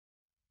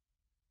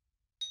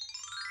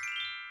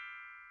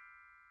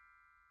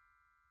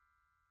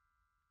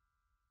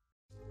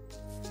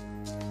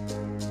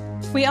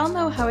We all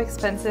know how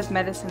expensive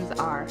medicines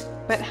are,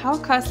 but how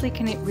costly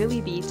can it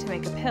really be to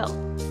make a pill?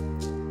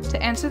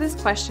 To answer this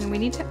question, we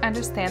need to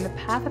understand the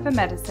path of a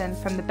medicine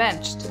from the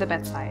bench to the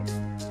bedside.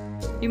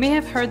 You may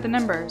have heard the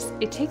numbers.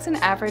 It takes an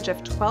average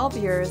of 12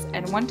 years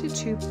and $1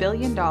 to $2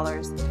 billion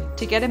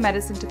to get a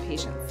medicine to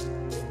patients.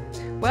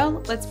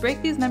 Well, let's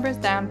break these numbers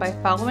down by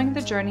following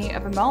the journey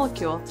of a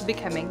molecule to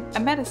becoming a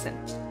medicine.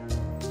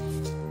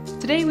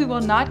 Today we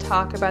will not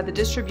talk about the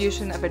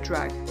distribution of a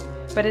drug,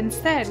 but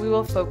instead we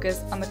will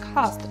focus on the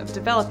cost of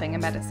developing a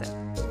medicine.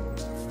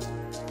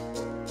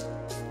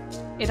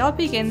 It all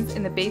begins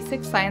in the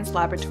basic science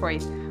laboratory,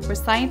 where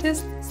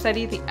scientists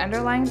study the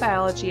underlying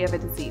biology of a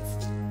disease.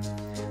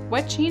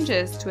 What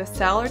changes to a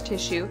cell or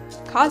tissue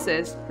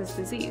causes this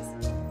disease?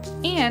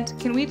 And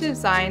can we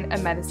design a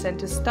medicine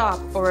to stop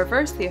or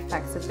reverse the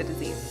effects of the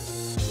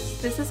disease?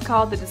 This is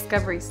called the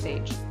discovery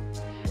stage.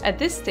 At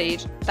this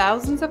stage,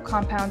 thousands of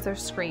compounds are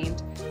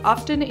screened,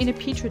 often in a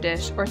petri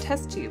dish or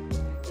test tube,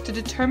 to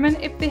determine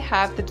if they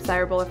have the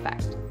desirable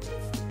effect.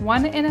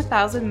 1 in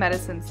 1,000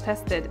 medicines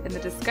tested in the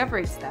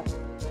discovery step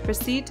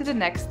proceed to the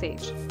next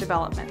stage,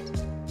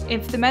 development.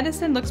 If the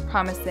medicine looks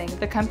promising,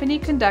 the company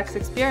conducts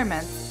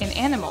experiments in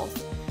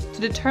animals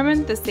to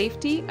determine the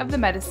safety of the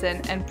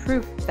medicine and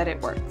proof that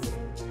it works.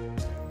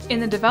 In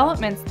the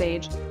development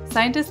stage,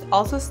 scientists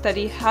also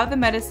study how the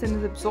medicine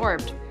is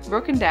absorbed,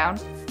 broken down,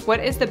 what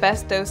is the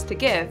best dose to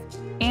give,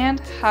 and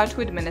how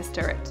to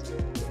administer it.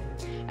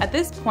 At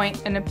this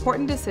point, an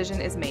important decision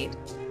is made.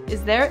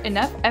 Is there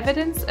enough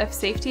evidence of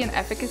safety and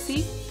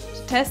efficacy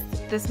to test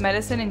this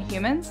medicine in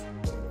humans?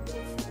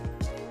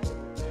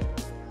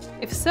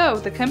 If so,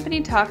 the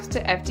company talks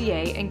to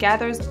FDA and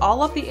gathers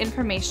all of the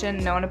information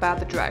known about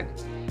the drug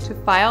to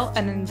file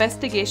an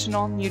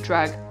investigational new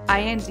drug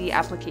 (IND)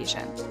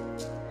 application.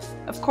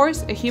 Of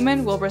course, a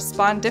human will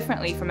respond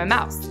differently from a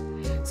mouse,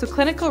 so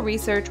clinical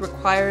research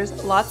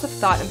requires lots of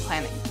thought and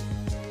planning.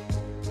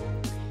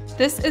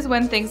 This is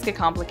when things get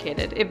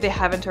complicated, if they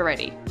haven't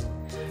already.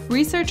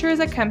 Researchers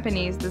at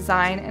companies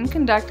design and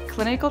conduct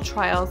clinical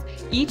trials,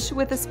 each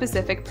with a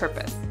specific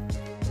purpose.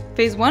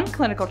 Phase 1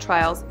 clinical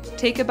trials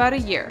take about a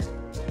year,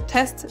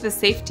 test the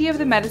safety of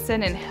the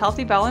medicine in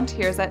healthy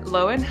volunteers at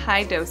low and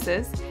high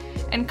doses,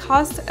 and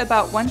cost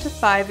about $1 to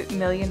 $5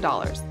 million.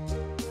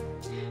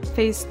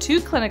 Phase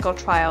 2 clinical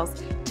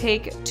trials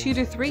take 2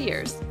 to 3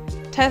 years,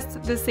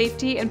 test the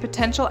safety and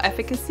potential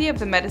efficacy of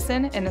the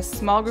medicine in a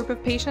small group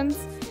of patients,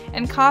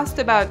 and cost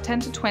about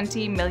 $10 to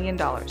 $20 million.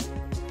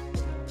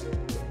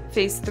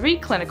 Phase 3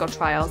 clinical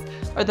trials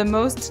are the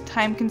most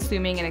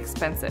time-consuming and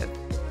expensive,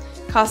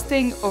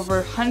 costing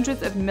over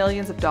hundreds of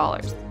millions of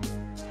dollars.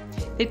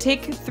 They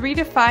take 3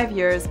 to 5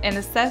 years and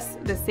assess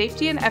the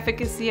safety and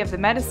efficacy of the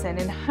medicine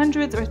in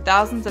hundreds or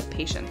thousands of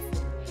patients.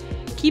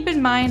 Keep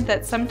in mind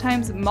that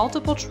sometimes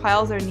multiple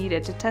trials are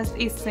needed to test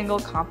a single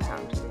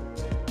compound.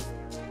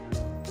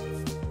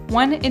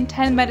 1 in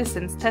 10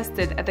 medicines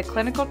tested at the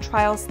clinical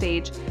trial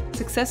stage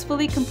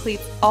successfully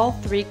completes all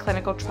 3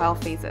 clinical trial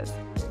phases.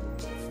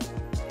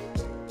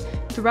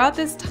 Throughout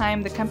this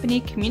time, the company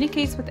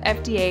communicates with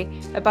FDA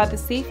about the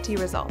safety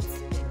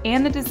results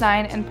and the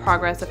design and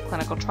progress of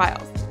clinical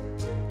trials.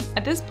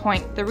 At this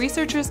point, the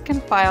researchers can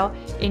file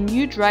a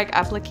new drug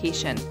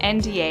application,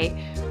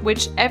 NDA,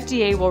 which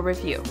FDA will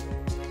review.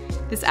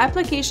 This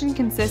application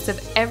consists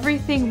of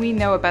everything we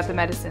know about the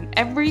medicine,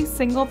 every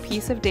single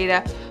piece of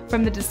data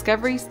from the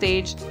discovery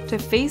stage to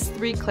phase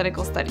 3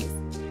 clinical studies.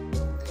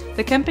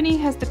 The company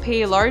has to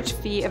pay a large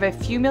fee of a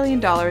few $1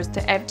 million to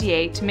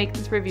FDA to make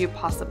this review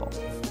possible.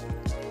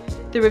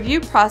 The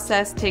review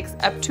process takes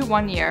up to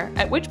 1 year,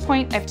 at which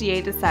point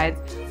FDA decides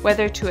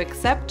whether to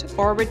accept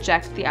or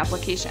reject the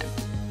application.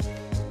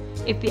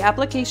 If the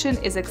application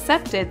is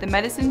accepted, the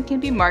medicine can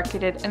be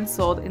marketed and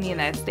sold in the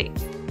United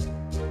States.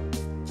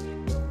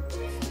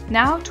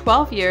 Now,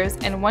 12 years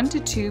and $1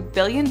 to $2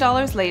 billion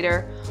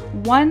later,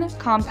 1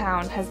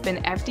 compound has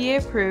been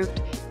FDA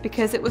approved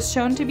because it was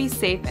shown to be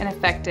safe and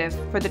effective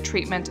for the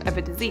treatment of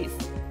a disease.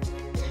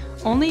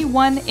 Only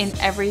 1 in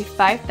every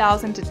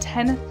 5,000 to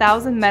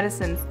 10,000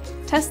 medicines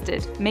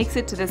tested makes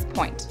it to this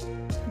point.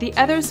 The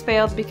others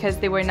failed because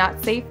they were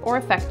not safe or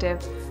effective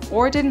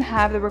or didn't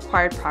have the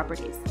required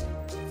properties.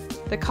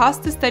 The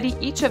cost to study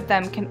each of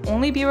them can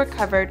only be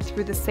recovered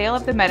through the sale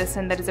of the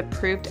medicine that is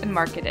approved and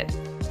marketed.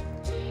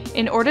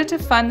 In order to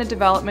fund the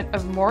development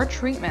of more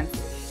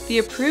treatments, the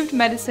approved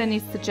medicine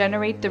needs to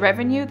generate the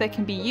revenue that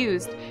can be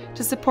used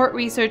to support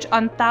research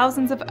on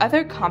thousands of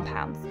other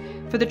compounds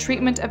for the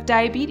treatment of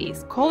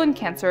diabetes, colon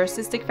cancer, or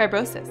cystic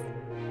fibrosis.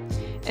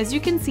 As you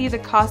can see, the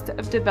cost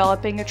of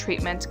developing a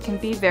treatment can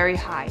be very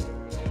high.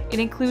 It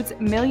includes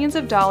millions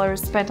of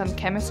dollars spent on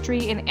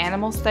chemistry in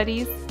animal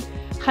studies,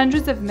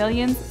 hundreds of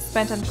millions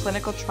spent on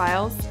clinical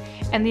trials,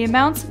 and the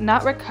amounts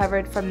not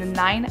recovered from the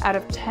 9 out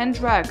of 10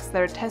 drugs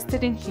that are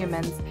tested in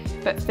humans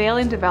but fail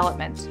in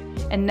development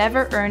and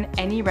never earn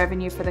any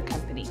revenue for the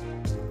company.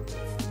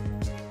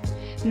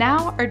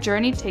 Now our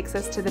journey takes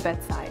us to the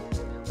bedside,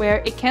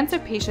 where a cancer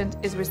patient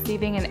is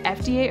receiving an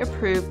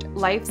FDA-approved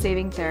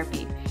life-saving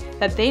therapy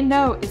that they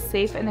know is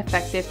safe and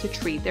effective to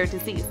treat their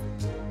disease.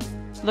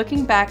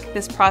 Looking back,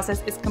 this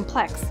process is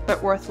complex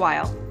but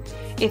worthwhile.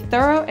 A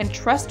thorough and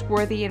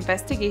trustworthy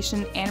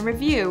investigation and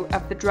review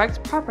of the drug's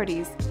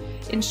properties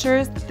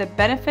ensures that the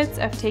benefits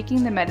of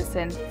taking the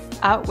medicine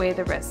outweigh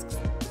the risks.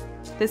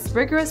 This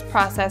rigorous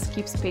process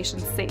keeps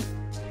patients safe.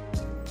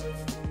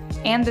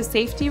 And the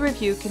safety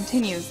review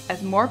continues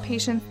as more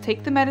patients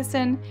take the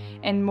medicine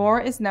and more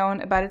is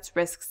known about its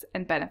risks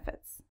and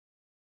benefits.